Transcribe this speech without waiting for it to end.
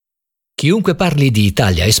Chiunque parli di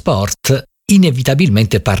Italia e sport,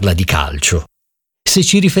 inevitabilmente parla di calcio. Se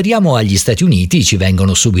ci riferiamo agli Stati Uniti ci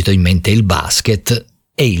vengono subito in mente il basket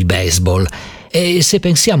e il baseball, e se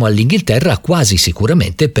pensiamo all'Inghilterra quasi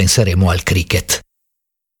sicuramente penseremo al cricket.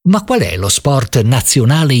 Ma qual è lo sport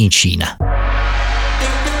nazionale in Cina?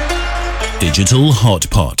 Digital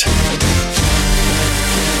Hotpot.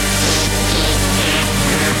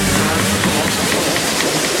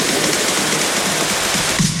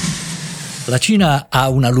 La Cina ha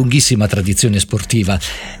una lunghissima tradizione sportiva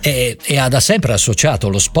e ha da sempre associato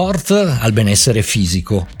lo sport al benessere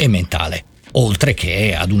fisico e mentale, oltre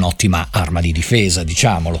che ad un'ottima arma di difesa,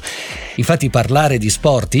 diciamolo. Infatti parlare di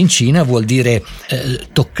sport in Cina vuol dire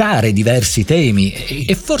toccare diversi temi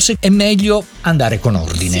e forse è meglio andare con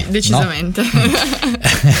ordine. Sì, decisamente.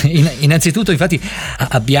 No? Innanzitutto, infatti,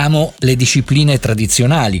 abbiamo le discipline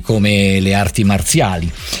tradizionali come le arti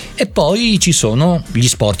marziali e poi ci sono gli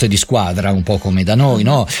sport di squadra, un po' come da noi,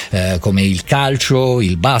 no? Come il calcio,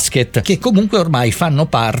 il basket, che comunque ormai fanno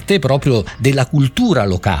parte proprio della cultura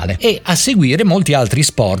locale, e a seguire molti altri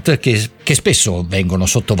sport che spesso vengono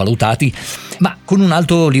sottovalutati, ma con un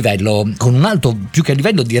alto livello, più che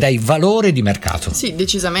livello direi valore di mercato. Sì,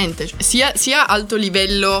 decisamente, sia alto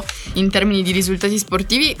livello in termini di risultati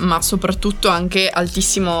sportivi, ma soprattutto anche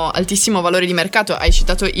altissimo valore di mercato. Hai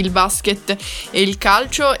citato il basket e il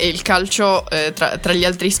calcio tra gli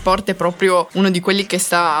altri sport è proprio uno di quelli che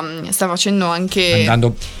sta facendo anche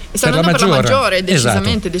sta andando per la maggiore, decisamente,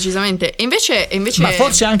 esatto. Decisamente. E invece ma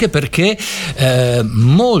forse anche perché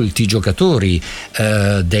molti giocatori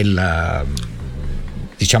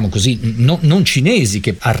diciamo così, non cinesi,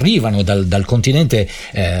 che arrivano dal continente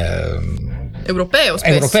europeo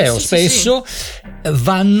spesso sì.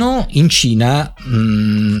 Vanno in Cina,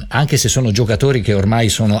 anche se sono giocatori che ormai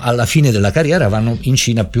sono alla fine della carriera, vanno in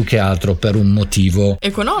Cina più che altro per un motivo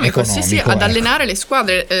economico, sì, ad allenare le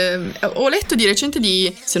squadre. Ho letto di recente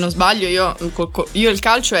se non sbaglio, io e il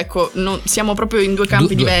calcio, ecco, siamo proprio in due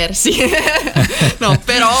campi diversi. No,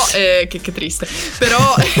 però che triste.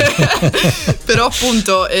 Però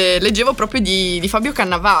appunto leggevo proprio di Fabio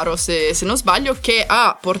Cannavaro, se non sbaglio, che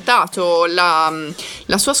ha portato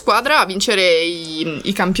la sua squadra a vincere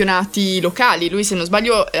i campionati locali. Lui, se non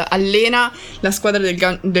sbaglio, allena la squadra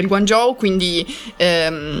del Guangzhou, quindi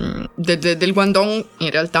del Guangdong in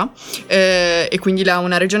realtà, e quindi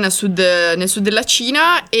una regione nel sud della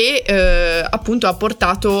Cina, e appunto ha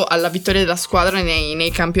portato alla vittoria della squadra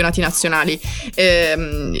nei campionati nazionali,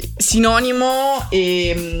 sinonimo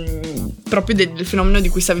proprio del fenomeno di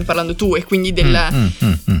cui stavi parlando tu, e quindi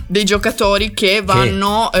dei giocatori che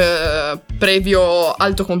vanno previo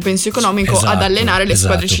alto compenso economico, esatto, ad allenare le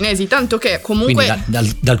squadre cinesi, tanto che comunque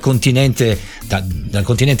dal continente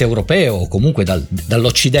europeo, o comunque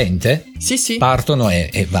dall'occidente, sì. Partono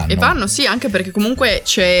e vanno, sì, anche perché comunque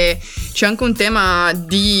c'è anche un tema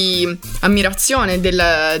di ammirazione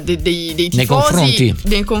dei tifosi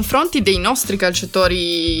nei confronti dei nostri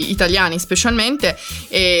calciatori italiani, specialmente,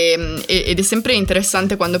 ed è sempre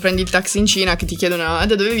interessante quando prendi il taxi in Cina che ti chiedono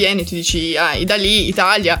da dove vieni, tu dici da lì,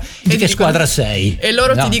 Italia, di che squadra sei, e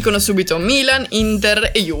loro ti dicono subito Milan,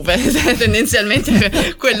 Inter e Juve.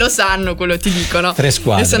 Tendenzialmente quello ti dicono 3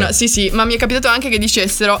 squadre. Sì, ma mi è capitato anche che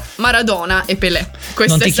dicessero Maradona e Pelé.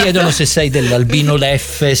 Non ti chiedono se sei dell'Albino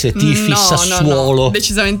Leffe, se tifi Sassuolo. No,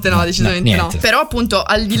 decisamente no. Però appunto,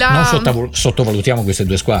 al di là, non sottovalutiamo queste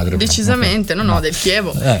 2 squadre. Decisamente, no, del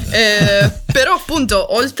Chievo. Però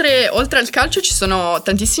appunto, oltre al calcio ci sono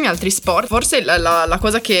tantissimi altri sport. Forse la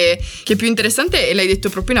cosa che è più interessante, e l'hai detto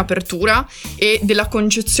proprio in apertura, è della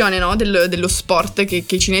concezione, no, dello sport che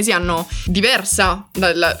i cinesi hanno, diversa,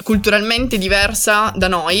 culturalmente diversa da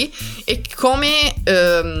noi, e come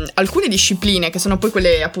alcune discipline, che sono poi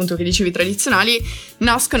quelle appunto che dicevi tradizionali,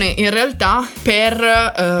 nascono in realtà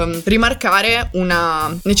per rimarcare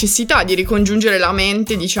una necessità di ricongiungere la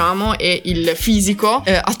mente, diciamo, e il fisico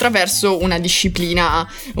attraverso una disciplina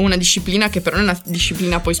che però è una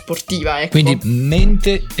disciplina poi sportiva, ecco. Quindi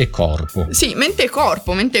mente e corpo. Sì, mente e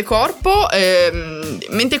corpo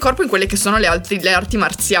in quelle che sono le arti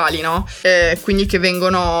marziali, no? Quindi che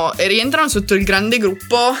rientrano sotto il grande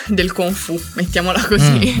gruppo del Kung Fu, mettiamola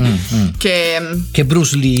così. Che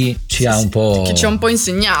Bruce Lee ci ha un po'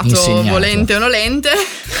 insegnato, volente o nolente.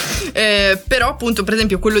 Però appunto, per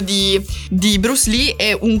esempio, quello di Bruce Lee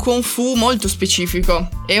è un Kung Fu molto specifico,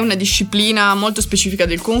 è una disciplina molto specifica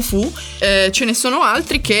del Kung Fu. Ce ne sono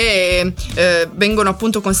altri che vengono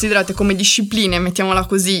appunto considerate come discipline, mettiamola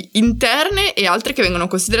così, interne, e altre che vengono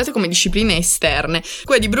considerate come discipline esterne.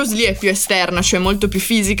 Quella di Bruce Lee è più esterna, cioè molto più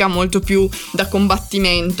fisica, molto più da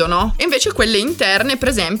combattimento, no? E invece quelle interne, per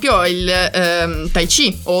esempio il Tai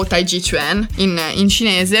Chi o Tai Jichuan in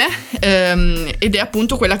cinese, ed è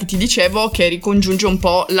appunto quella che ti dicevo, che ricongiunge un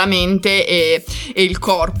po' la mente e il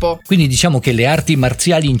corpo. Quindi diciamo che le arti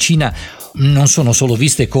marziali in Cina non sono solo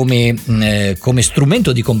viste come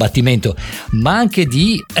strumento di combattimento, ma anche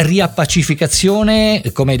di riappacificazione,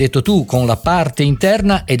 come hai detto tu, con la parte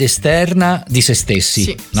interna ed esterna di se stessi.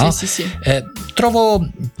 Sì, no? sì. Trovo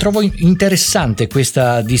interessante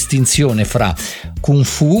questa distinzione fra Kung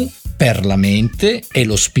Fu per la mente e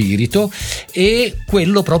lo spirito e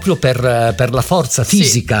quello proprio per la forza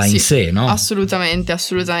fisica in sé, no? Assolutamente.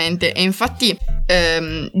 E infatti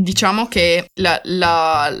diciamo che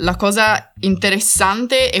la cosa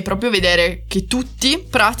interessante è proprio vedere che tutti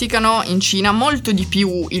praticano in Cina molto di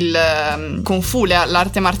più il Kung Fu,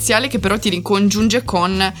 l'arte marziale, che però ti ricongiunge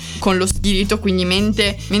con lo spirito, quindi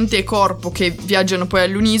mente e corpo che viaggiano poi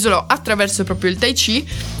all'unisono attraverso proprio il Tai Chi,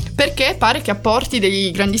 perché pare che apporti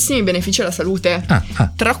dei grandissimi benefici alla salute,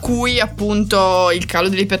 tra cui appunto il calo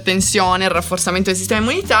dell'ipertensione, il rafforzamento del sistema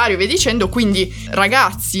immunitario e via dicendo. Quindi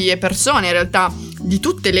ragazzi e persone in realtà di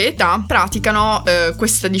tutte le età praticano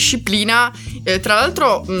questa disciplina, tra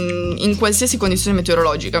l'altro in qualsiasi condizione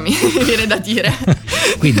meteorologica, mi viene da dire.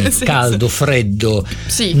 Quindi caldo, freddo,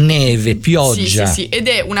 neve, pioggia. Sì, ed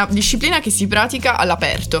è una disciplina che si pratica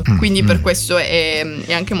all'aperto, quindi per questo è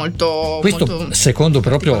anche molto... Questo molto secondo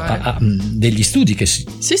proprio degli studi che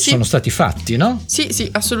sono stati fatti, no? Sì,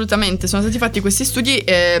 assolutamente, sono stati fatti questi studi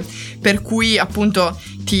per cui appunto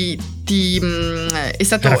è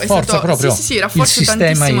stato proprio rafforza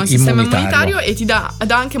tantissimo il sistema immunitario e ti dà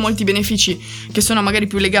anche molti benefici che sono magari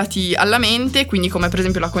più legati alla mente, quindi come per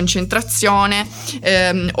esempio la concentrazione,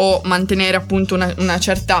 o mantenere appunto una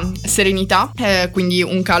certa serenità, quindi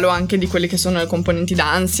un calo anche di quelle che sono le componenti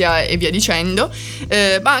d'ansia e via dicendo,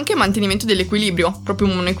 ma anche mantenimento dell'equilibrio, proprio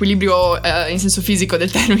un equilibrio in senso fisico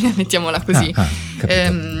del termine, mettiamola così.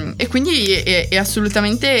 E quindi è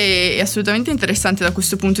assolutamente interessante da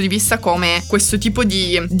questo punto di vista, come questo tipo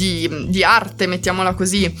di arte, mettiamola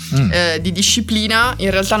così, di disciplina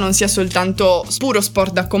in realtà non sia soltanto puro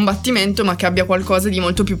sport da combattimento, ma che abbia qualcosa di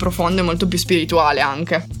molto più profondo e molto più spirituale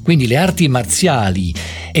anche. Quindi le arti marziali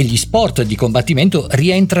e gli sport di combattimento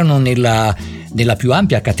rientrano nella più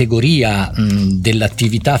ampia categoria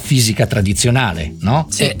dell'attività fisica tradizionale, no?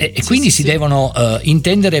 E quindi si devono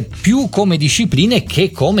intendere più come discipline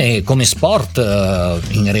che come sport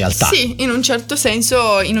in realtà. Sì, in un certo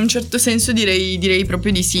senso direi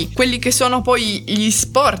proprio di sì. Quelli che sono poi gli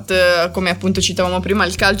sport, come appunto citavamo prima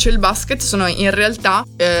il calcio e il basket, sono in realtà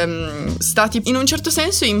stati in un certo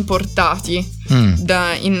senso importati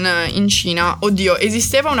in Cina. Oddio,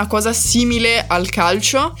 esisteva una cosa simile al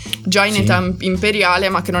calcio già in età imperiale,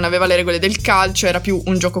 ma che non aveva le regole del calcio, era più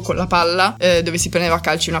un gioco con la palla, dove si prendeva a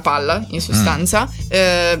calci una palla in sostanza.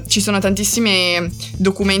 Ci sono tantissimi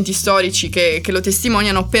documenti storici che lo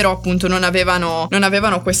testimoniano, però appunto non avevano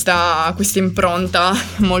questa impronta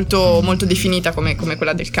molto definita come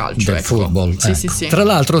quella del calcio, del football. Sì. Tra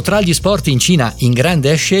l'altro, tra gli sport in Cina in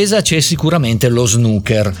grande ascesa c'è sicuramente lo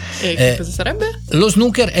snooker. E che cosa sarebbe? Lo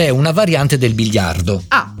snooker è una variante del biliardo,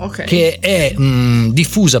 ok, che è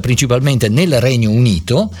diffusa principalmente nel Regno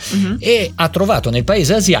Unito e ha trovato nel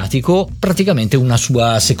paese asiatico praticamente una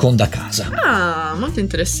sua seconda casa. Molto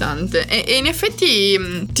interessante. E in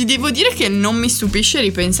effetti ti devo dire che non mi stupisce,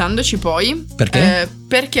 ripensandoci poi. Perché?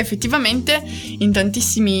 Perché effettivamente in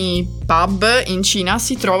tantissimi pub in Cina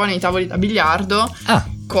si trovano i tavoli da biliardo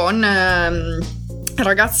con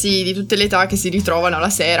ragazzi di tutte le età che si ritrovano la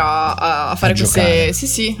sera a fare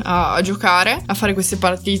a giocare, a fare queste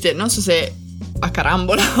partite, non so se a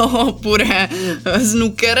carambola oppure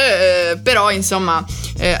snooker, però insomma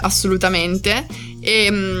assolutamente.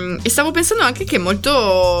 E stavo pensando anche che è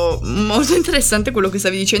molto, molto interessante quello che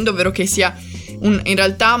stavi dicendo, ovvero che sia in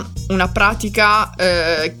realtà una pratica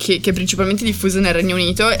che è principalmente diffusa nel Regno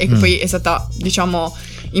Unito e che poi è stata, diciamo,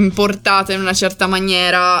 importata in una certa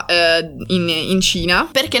maniera in Cina,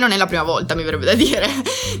 perché non è la prima volta, mi verrebbe da dire,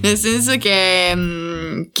 nel senso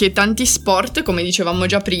che tanti sport, come dicevamo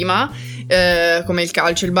già prima, come il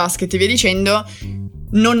calcio, il basket e via dicendo,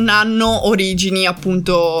 non hanno origini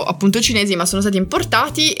appunto cinesi, ma sono stati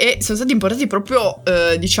importati proprio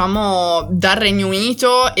diciamo dal Regno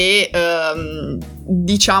Unito e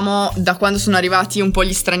diciamo da quando sono arrivati un po'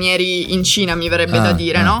 gli stranieri in Cina, mi verrebbe da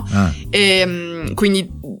dire, no? E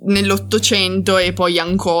quindi nell'800 e poi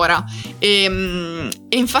ancora e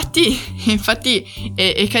infatti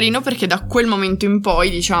è carino, perché da quel momento in poi,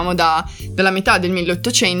 diciamo dalla metà del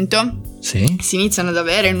 1800 si iniziano ad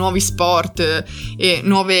avere nuovi sport e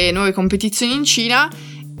nuove competizioni in Cina,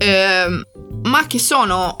 ma che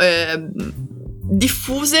sono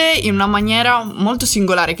diffuse in una maniera molto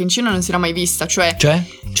singolare che in Cina non si era mai vista, cioè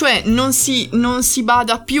non si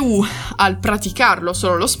bada più al praticarlo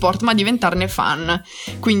solo lo sport, ma a diventarne fan,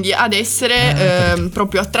 quindi ad essere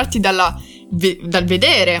proprio attratti dal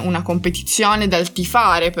vedere una competizione, dal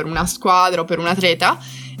tifare per una squadra o per un atleta,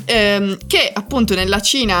 che appunto nella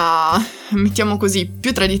Cina, mettiamo così,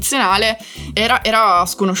 più tradizionale, era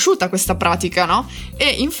sconosciuta questa pratica, no? E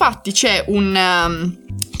infatti c'è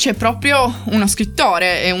proprio uno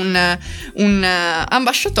scrittore e un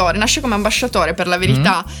ambasciatore, nasce come ambasciatore per la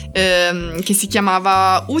verità, che si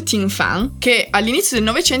chiamava Wu Tingfang, che all'inizio del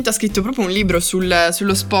Novecento ha scritto proprio un libro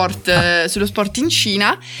sullo sport in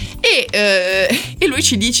Cina, e lui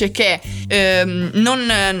ci dice che non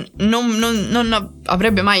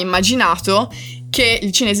avrebbe mai immaginato che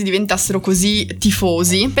i cinesi diventassero così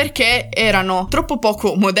tifosi, perché erano troppo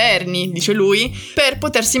poco moderni, dice lui, per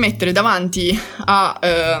potersi mettere davanti a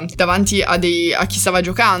chi stava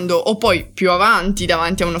giocando, o poi più avanti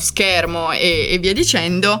davanti a uno schermo e via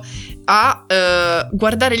dicendo, a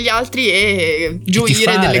guardare gli altri e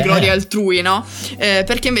gioire delle glorie altrui, no?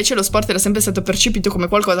 Perché invece lo sport era sempre stato percepito come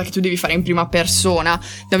qualcosa che tu devi fare in prima persona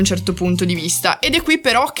da un certo punto di vista, ed è qui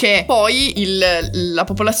però che poi la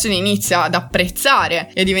popolazione inizia ad apprezzare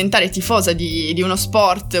e a diventare tifosa di uno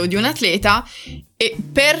sport o di un atleta, e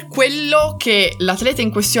per quello che l'atleta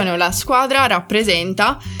in questione o la squadra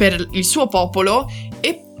rappresenta per il suo popolo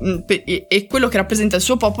e quello che rappresenta il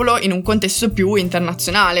suo popolo in un contesto più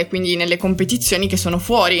internazionale, quindi nelle competizioni che sono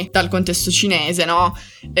fuori dal contesto cinese, no?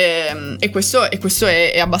 E questo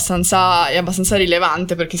è abbastanza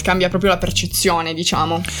rilevante, perché cambia proprio la percezione,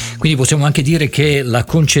 diciamo. Quindi possiamo anche dire che la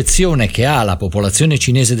concezione che ha la popolazione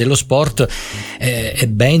cinese dello sport è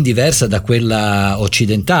ben diversa da quella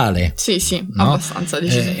occidentale. Sì, no? Abbastanza,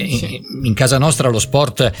 sì. In casa nostra lo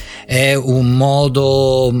sport è un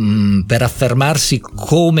modo per affermarsi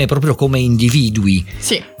proprio come individui.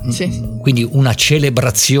 Sì. Quindi una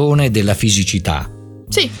celebrazione della fisicità.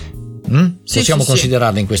 Sì. Possiamo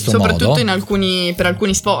considerarla in questo modo? Soprattutto per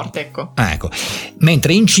alcuni sport, ecco. Ecco.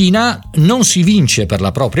 Mentre in Cina non si vince per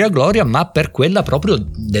la propria gloria, ma per quella proprio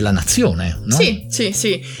della nazione, no? Sì.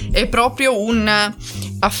 È proprio un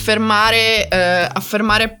affermare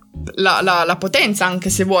la potenza, anche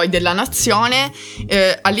se vuoi, della nazione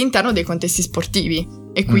all'interno dei contesti sportivi.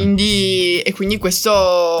 E quindi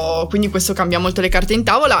questo cambia molto le carte in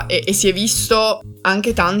tavola, e si è visto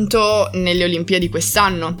anche tanto nelle Olimpiadi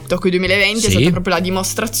quest'anno. Tokyo 2020 è stata proprio la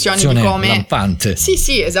dimostrazione di come lampante.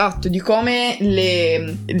 Sì, esatto, di come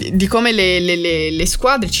le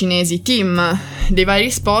squadre cinesi, i team dei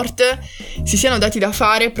vari sport si siano dati da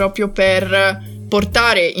fare proprio per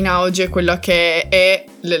portare in auge quelle che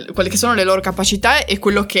sono le loro capacità e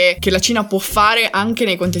quello che la Cina può fare anche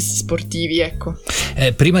nei contesti sportivi, ecco.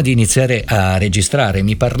 Prima di iniziare a registrare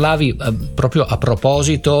mi parlavi proprio a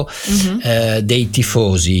proposito dei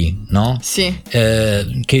tifosi, no? Sì.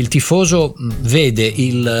 Che il tifoso vede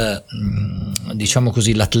diciamo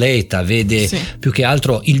così, l'atleta, vede più che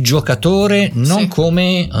altro il giocatore, non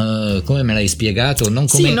come me l'hai spiegato, non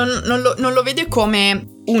come... non lo vede come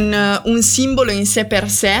un simbolo in sé per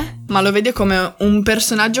sé, ma lo vede come un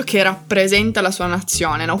personaggio che rappresenta la sua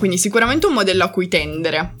nazione, no? Quindi sicuramente un modello a cui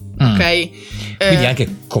tendere, ok? Quindi anche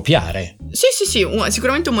copiare. Sì,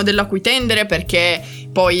 sicuramente un modello a cui tendere, perché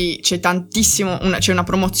poi c'è c'è una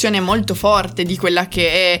promozione molto forte di quella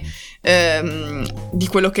che è di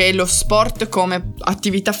quello che è lo sport come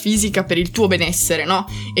attività fisica per il tuo benessere, no?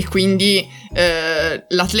 E quindi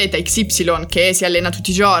l'atleta XY che si allena tutti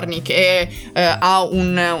i giorni, che ha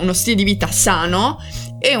uno stile di vita sano,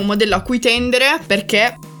 è un modello a cui tendere,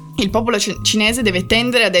 perché il popolo cinese deve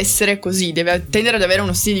tendere ad essere così, deve tendere ad avere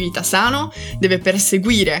uno stile di vita sano, deve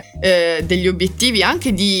perseguire degli obiettivi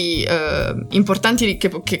anche importanti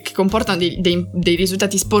che comportano dei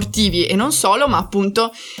risultati sportivi e non solo, ma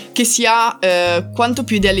appunto che sia quanto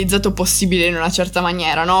più idealizzato possibile in una certa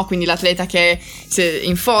maniera, no? Quindi l'atleta che è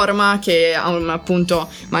in forma, che appunto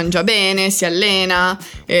mangia bene, si allena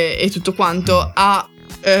e tutto quanto, ha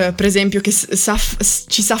per esempio che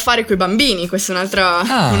ci sa fare coi bambini. Questa è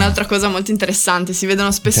un'altra cosa molto interessante. Si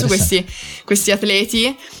vedono spesso questi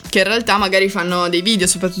atleti che in realtà magari fanno dei video,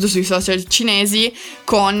 soprattutto sui social cinesi,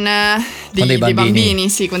 con dei bambini.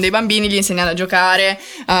 Sì, con dei bambini, gli insegnano a giocare,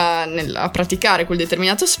 a praticare quel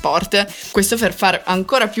determinato sport. Questo per far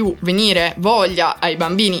ancora più venire voglia ai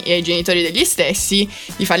bambini e ai genitori degli stessi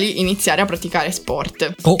di farli iniziare a praticare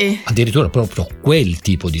sport. Addirittura proprio quel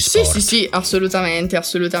tipo di sport. Sì, assolutamente.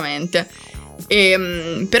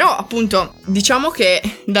 Però appunto diciamo che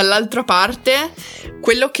dall'altra parte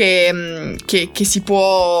quello che si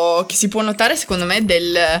può notare, secondo me,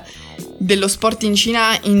 dello sport in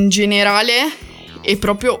Cina in generale e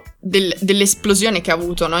proprio dell'esplosione che ha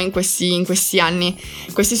avuto, no? in questi anni.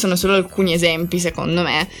 Questi sono solo alcuni esempi, secondo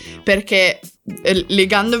me, perché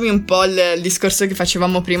legandomi un po' al discorso che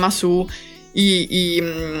facevamo prima su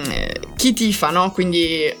chi tifa, no?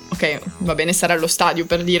 Quindi ok, va bene stare allo stadio,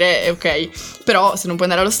 per dire, ok, però se non puoi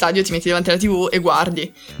andare allo stadio ti metti davanti alla TV e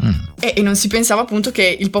guardi. E non si pensava appunto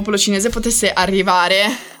che il popolo cinese potesse arrivare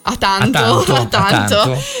a tanto,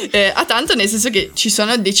 nel senso che ci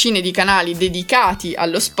sono decine di canali dedicati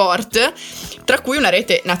allo sport, tra cui una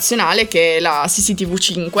rete nazionale che è la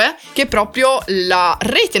CCTV5, che è proprio la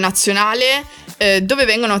rete nazionale dove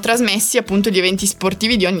vengono trasmessi appunto gli eventi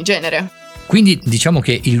sportivi di ogni genere. Quindi diciamo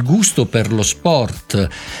che il gusto per lo sport,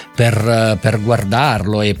 per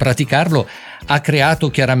guardarlo e praticarlo, ha creato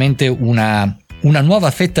chiaramente una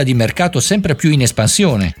nuova fetta di mercato sempre più in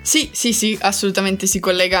espansione. Sì, assolutamente si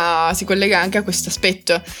collega anche a questo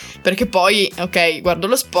aspetto, perché poi, ok, guardo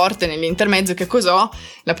lo sport e nell'intermezzo che cos'ho?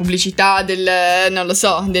 La pubblicità della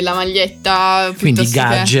maglietta, quindi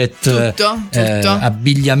gadget, tutto.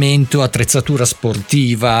 Abbigliamento, attrezzatura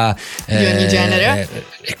sportiva di ogni genere.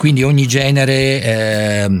 E quindi ogni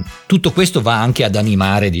genere, tutto questo va anche ad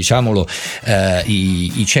animare, diciamolo,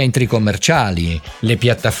 i centri commerciali, le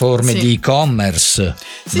piattaforme di e-commerce.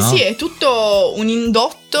 Sì, è tutto un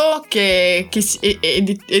indotto ed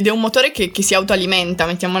è un motore che si autoalimenta,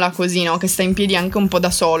 mettiamola così, no? Che sta in piedi anche un po'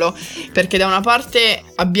 da solo, perché da una parte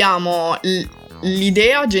abbiamo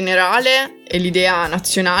l'idea generale e l'idea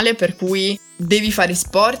nazionale per cui devi fare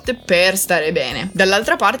sport per stare bene.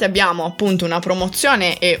 Dall'altra parte abbiamo appunto una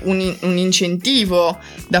promozione e un incentivo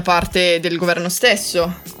da parte del governo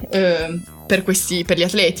stesso per gli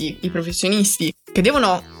atleti, i professionisti, che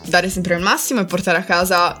devono dare sempre il massimo e portare a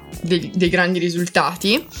casa dei grandi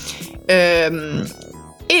risultati.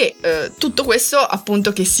 Tutto questo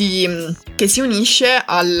appunto che si unisce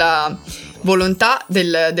alla volontà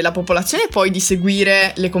della popolazione poi di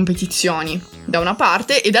seguire le competizioni da una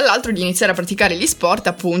parte e dall'altro di iniziare a praticare gli sport,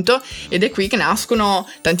 appunto, ed è qui che nascono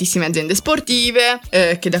tantissime aziende sportive,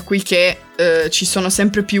 che da qui che ci sono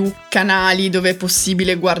sempre più canali dove è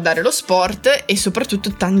possibile guardare lo sport e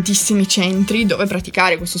soprattutto tantissimi centri dove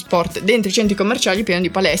praticare questo sport. Dentro i centri commerciali pieni di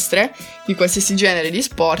palestre di qualsiasi genere di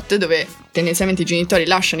sport, dove tendenzialmente i genitori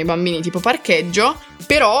lasciano i bambini tipo parcheggio,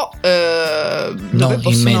 però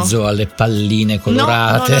in mezzo alle palline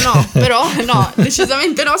colorate. No, però no,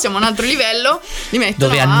 decisamente no, siamo a un altro livello, li mettono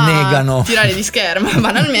dove annegano a tirare di schermo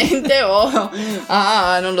banalmente o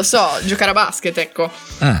a, non lo so, giocare a basket, ecco.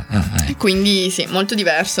 Quindi sì, molto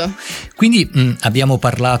diverso. Quindi abbiamo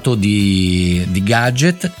parlato di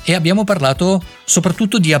gadget e abbiamo parlato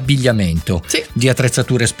soprattutto di abbigliamento, di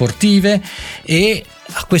attrezzature sportive, e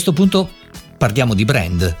a questo punto parliamo di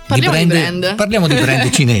brand. Parliamo di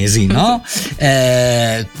brand cinesi, no?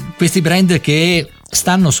 Questi brand che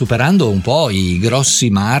stanno superando un po' i grossi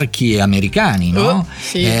marchi americani, no?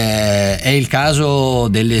 Sì. È il caso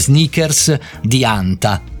delle sneakers di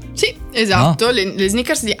Anta. Sì, esatto, no? Le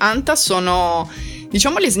sneakers di Anta sono,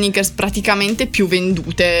 diciamo, le sneakers praticamente più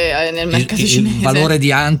vendute nel mercato cinese. Il valore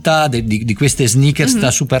di Anta di queste sneakers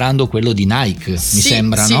sta superando quello di Nike, mi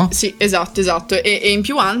sembra, no? Sì, esatto. E in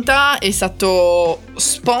più Anta è stato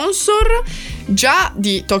sponsor già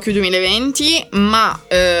di Tokyo 2020, ma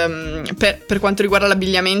per quanto riguarda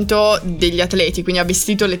l'abbigliamento degli atleti, quindi ha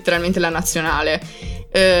vestito letteralmente la nazionale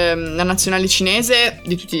cinese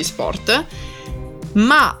di tutti gli sport.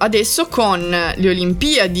 Ma adesso con le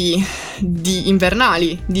Olimpiadi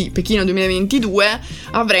invernali di Pechino 2022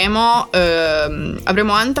 avremo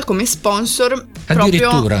Anta come sponsor,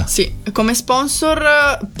 addirittura. Sì, come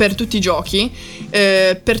sponsor per tutti i giochi,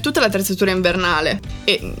 per tutta l'attrezzatura invernale.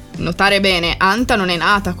 E notare bene, Anta non è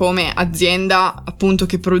nata come azienda appunto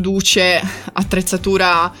che produce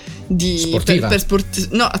attrezzatura sportiva.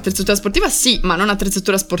 Attrezzatura sportiva sì, ma non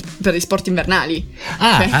attrezzatura per gli sport invernali.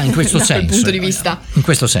 In questo senso. Dal punto di vista. In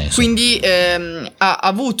questo senso. Quindi ha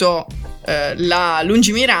avuto la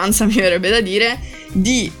lungimiranza, mi verrebbe da dire,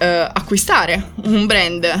 di acquistare un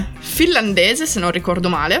brand finlandese, se non ricordo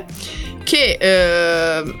male,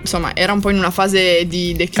 che insomma era un po' in una fase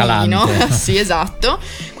di declino. Sì, esatto.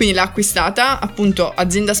 Quindi l'ha acquistata, appunto,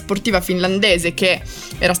 azienda sportiva finlandese che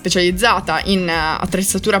era specializzata in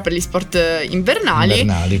attrezzatura per gli sport invernali,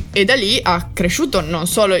 e da lì ha cresciuto non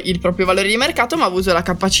solo il proprio valore di mercato, ma ha avuto la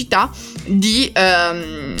capacità di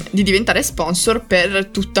diventare sponsor per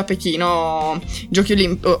tutta Pechino,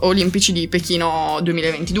 Giochi olimpici di Pechino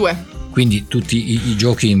 2022. Quindi tutti i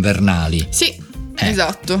giochi invernali. Sì,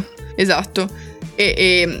 esatto.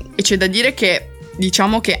 E c'è da dire che,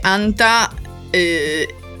 diciamo che Anta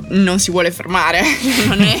non si vuole fermare,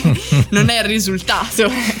 non è il risultato,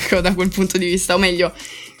 ecco, da quel punto di vista, o meglio,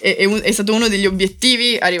 è stato uno degli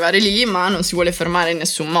obiettivi arrivare lì, ma non si vuole fermare in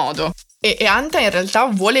nessun modo. E Anta in realtà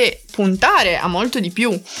vuole puntare a molto di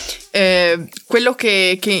più. Quello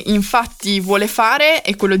che infatti vuole fare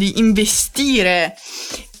è quello di investire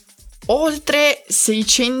oltre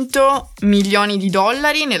 600 milioni di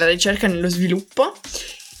dollari nella ricerca e nello sviluppo,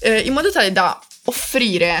 in modo tale da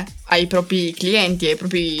offrire ai propri clienti, ai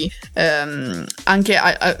propri anche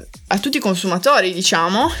a tutti i consumatori,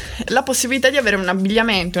 diciamo, la possibilità di avere un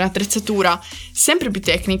abbigliamento, un'attrezzatura sempre più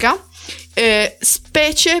tecnica,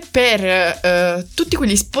 specie per tutti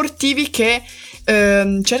quegli sportivi che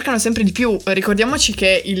cercano sempre di più. Ricordiamoci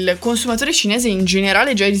che il consumatore cinese in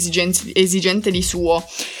generale è già esigente di suo.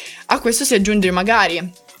 A questo si aggiunge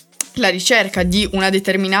magari la ricerca di una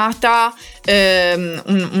determinata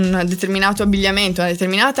un determinato abbigliamento, una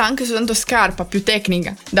determinata anche soltanto scarpa più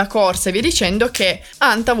tecnica da corsa e via dicendo, che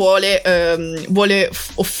Anta vuole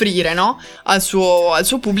offrire, no? al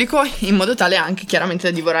suo pubblico, in modo tale anche chiaramente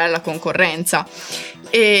da divorare la concorrenza.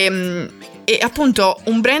 E appunto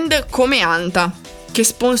un brand come Anta, che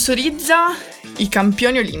sponsorizza i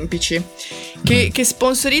campioni olimpici, che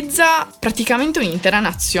sponsorizza praticamente un'intera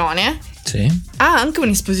nazione, sì, ha anche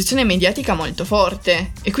un'esposizione mediatica molto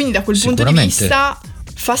forte, e quindi da quel punto di vista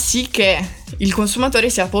fa sì che il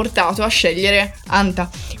consumatore sia portato a scegliere Anta.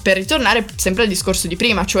 Per ritornare sempre al discorso di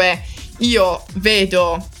prima, cioè io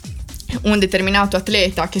vedo un determinato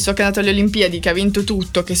atleta che so che è andato alle Olimpiadi, che ha vinto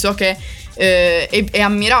tutto, che so che è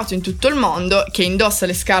ammirato in tutto il mondo, che indossa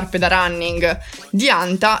le scarpe da running di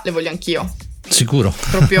Anta, le voglio anch'io. Sicuro.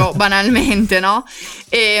 Proprio banalmente, no?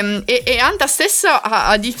 E Anta stessa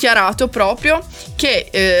ha dichiarato proprio che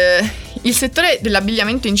il settore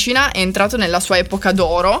dell'abbigliamento in Cina è entrato nella sua epoca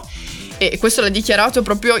d'oro, e questo l'ha dichiarato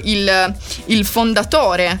proprio il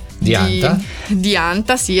fondatore di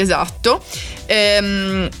Anta, sì, esatto,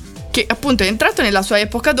 che appunto è entrato nella sua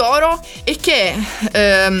epoca d'oro e che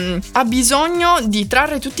ha bisogno di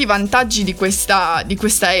trarre tutti i vantaggi di questa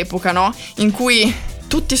epoca, no? In cui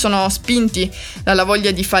tutti sono spinti dalla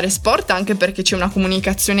voglia di fare sport, anche perché c'è una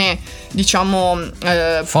comunicazione, diciamo,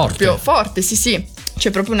 forte, sì. C'è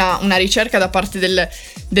proprio una ricerca da parte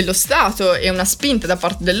dello Stato e una spinta da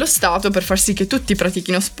parte dello Stato per far sì che tutti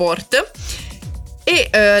pratichino sport. E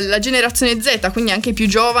la generazione Z, quindi anche i più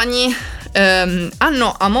giovani,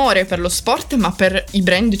 hanno amore per lo sport, ma per i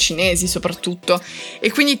brand cinesi soprattutto.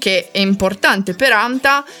 E quindi che è importante per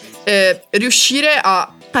Anta riuscire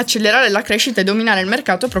a accelerare la crescita e dominare il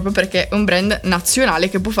mercato, proprio perché è un brand nazionale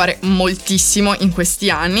che può fare moltissimo in questi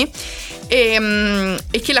anni, e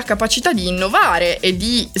che la capacità di innovare e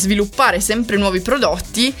di sviluppare sempre nuovi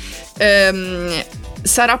prodotti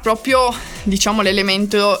sarà proprio, diciamo,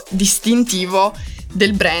 l'elemento distintivo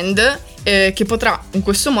del brand, che potrà in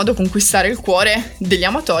questo modo conquistare il cuore degli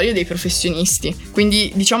amatori e dei professionisti.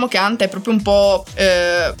 Quindi diciamo che Anta è proprio un po'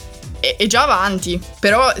 è già avanti,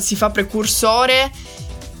 però si fa precursore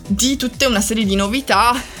di tutta una serie di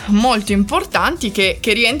novità molto importanti che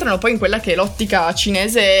rientrano poi in quella che è l'ottica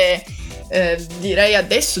cinese, direi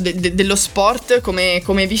adesso, dello sport come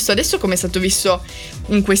è visto adesso, come è stato visto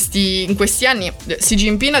in questi anni. Xi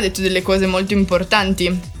Jinping ha detto delle cose molto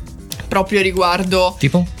importanti proprio riguardo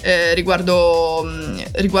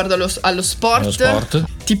allo sport.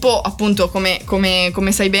 Tipo appunto come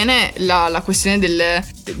sai bene la questione del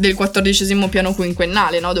 14° piano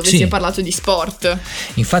quinquennale, no? Dove si è parlato di sport.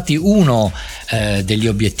 Infatti uno degli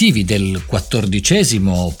obiettivi del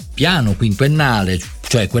 14° piano quinquennale,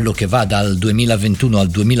 cioè quello che va dal 2021 al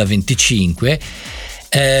 2025,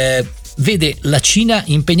 vede la Cina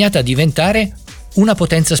impegnata a diventare una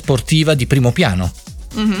potenza sportiva di primo piano.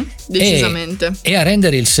 Decisamente. E a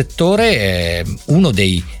rendere il settore uno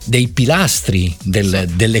dei pilastri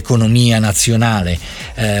dell'economia nazionale.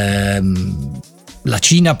 La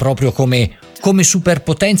Cina proprio come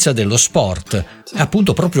superpotenza dello sport,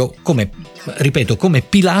 appunto proprio come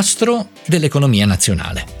pilastro dell'economia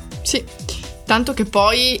nazionale. Sì. Tanto che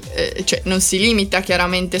poi non si limita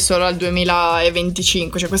chiaramente solo al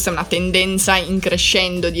 2025, cioè questa è una tendenza in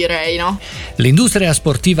crescendo, direi, no? L'industria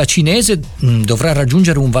sportiva cinese dovrà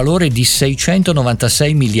raggiungere un valore di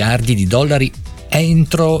 696 miliardi di dollari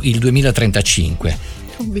entro il 2035.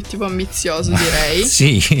 Obiettivo ambizioso, direi.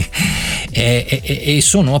 Sì, e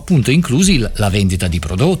sono appunto inclusi la vendita di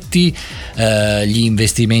prodotti, gli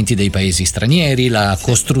investimenti dei paesi stranieri, la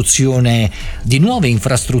costruzione di nuove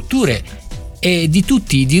infrastrutture e di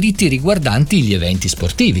tutti i diritti riguardanti gli eventi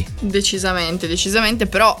sportivi. Decisamente,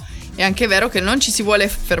 però è anche vero che non ci si vuole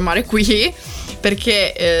fermare qui,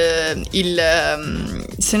 perché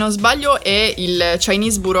se non sbaglio è il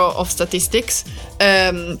Chinese Bureau of Statistics,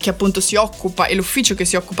 che appunto si occupa, è l'ufficio che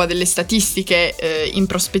si occupa delle statistiche in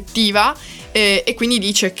prospettiva, e quindi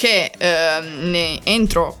dice che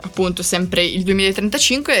entro appunto sempre il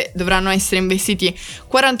 2035 dovranno essere investiti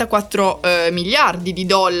 44 miliardi di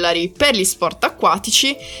dollari per gli sport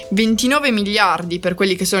acquatici, 29 miliardi per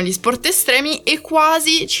quelli che sono gli sport estremi e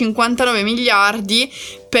quasi 59 miliardi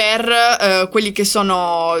per quelli che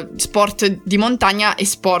sono sport di montagna e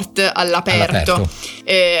sport all'aperto.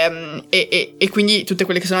 E quindi tutte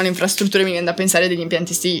quelle che sono le infrastrutture, mi viene da pensare degli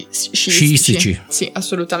impianti sciistici. Sì,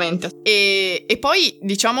 assolutamente. E poi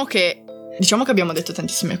diciamo che abbiamo detto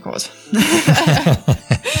tantissime cose.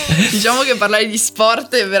 Diciamo che parlare di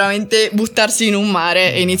sport è veramente buttarsi in un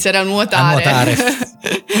mare e iniziare a nuotare.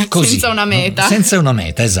 Così, senza una meta. Senza una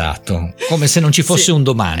meta, esatto. Come se non ci fosse un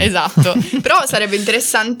domani. Esatto. Però sarebbe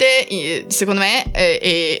interessante, secondo me,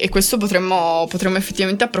 e questo potremmo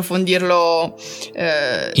effettivamente approfondirlo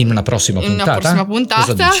in una prossima puntata.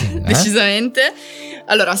 Cosa dici? Decisamente.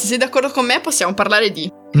 Allora, se sei d'accordo con me, possiamo parlare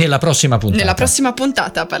di... Nella prossima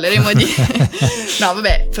puntata parleremo di... No,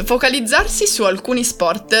 vabbè, focalizzarsi su alcuni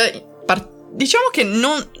sport, diciamo che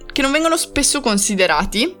non vengono spesso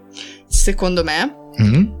considerati, secondo me,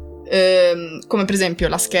 come per esempio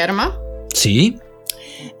la scherma. Sì.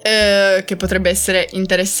 Che potrebbe essere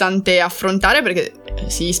interessante affrontare, perché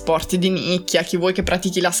sì, sport di nicchia, chi vuoi che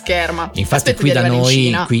pratichi la scherma. Infatti qui da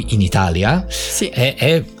noi, qui in Italia, sì,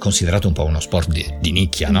 è considerato un po' uno sport di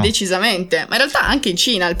nicchia, no? Decisamente, ma in realtà anche in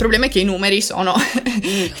Cina il problema è che i numeri sono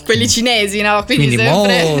quelli cinesi, no? Quindi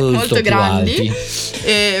sempre molto grandi.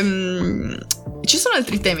 Ci sono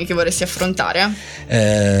altri temi che vorresti affrontare?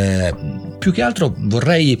 Più che altro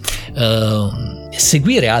vorrei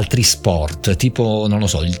seguire altri sport, tipo, non lo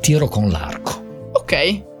so, il tiro con l'arco.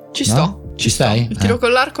 Ok, ci sto. Ci stai? Il tiro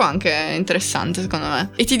con l'arco anche è interessante, secondo me.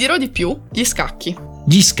 E ti dirò di più, gli scacchi.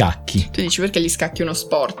 Gli scacchi. Tu dici perché gli scacchi è uno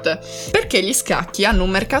sport? Perché gli scacchi hanno un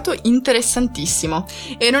mercato interessantissimo.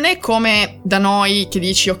 E non è come da noi che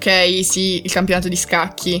dici ok, sì, il campionato di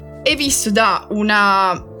scacchi. È visto da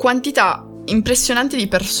una quantità impressionante di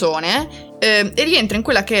persone, e rientra in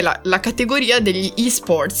quella che è la categoria degli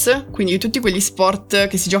e-sports, quindi tutti quegli sport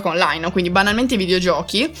che si gioca online, no? Quindi banalmente i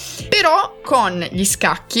videogiochi. Però con gli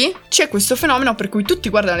scacchi c'è questo fenomeno per cui tutti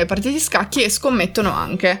guardano le partite di scacchi e scommettono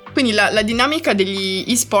anche. Quindi la dinamica degli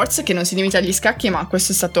e-sports, che non si limita agli scacchi, ma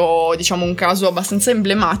questo è stato, diciamo, un caso abbastanza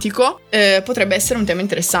emblematico, potrebbe essere un tema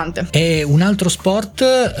interessante. E un altro sport,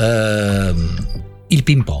 il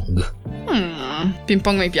ping pong. Ping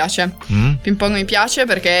pong mi piace. Ping pong mi piace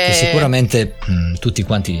perché... Che sicuramente tutti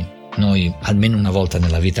quanti noi, almeno una volta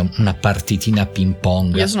nella vita, una partitina ping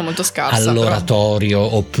pong. Io sono molto scarsa all'oratorio,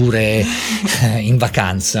 però. Oppure in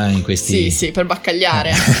vacanza in questi... Sì, per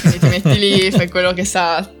baccagliare. Quindi ti metti lì, fai quello che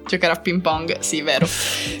sa giocare a ping pong. Sì, vero.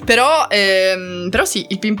 Però sì,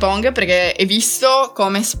 il ping pong perché è visto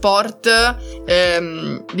come sport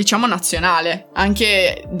diciamo nazionale,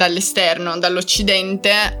 anche dall'esterno,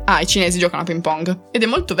 dall'occidente. I cinesi giocano a ping pong, ed è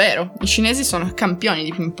molto vero, i cinesi sono campioni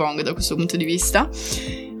di ping pong da questo punto di vista.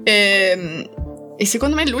 E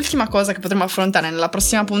secondo me l'ultima cosa che potremo affrontare nella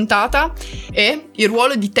prossima puntata è il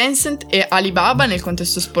ruolo di Tencent e Alibaba nel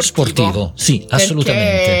contesto sportivo. Sì,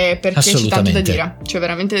 assolutamente. Perché c'è tanto da dire, c'è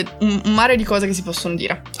veramente un mare di cose che si possono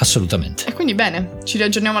dire. Assolutamente. E quindi bene, ci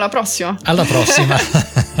riaggiorniamo alla prossima. Alla prossima.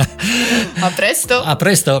 A presto. A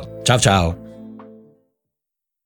presto. Ciao ciao.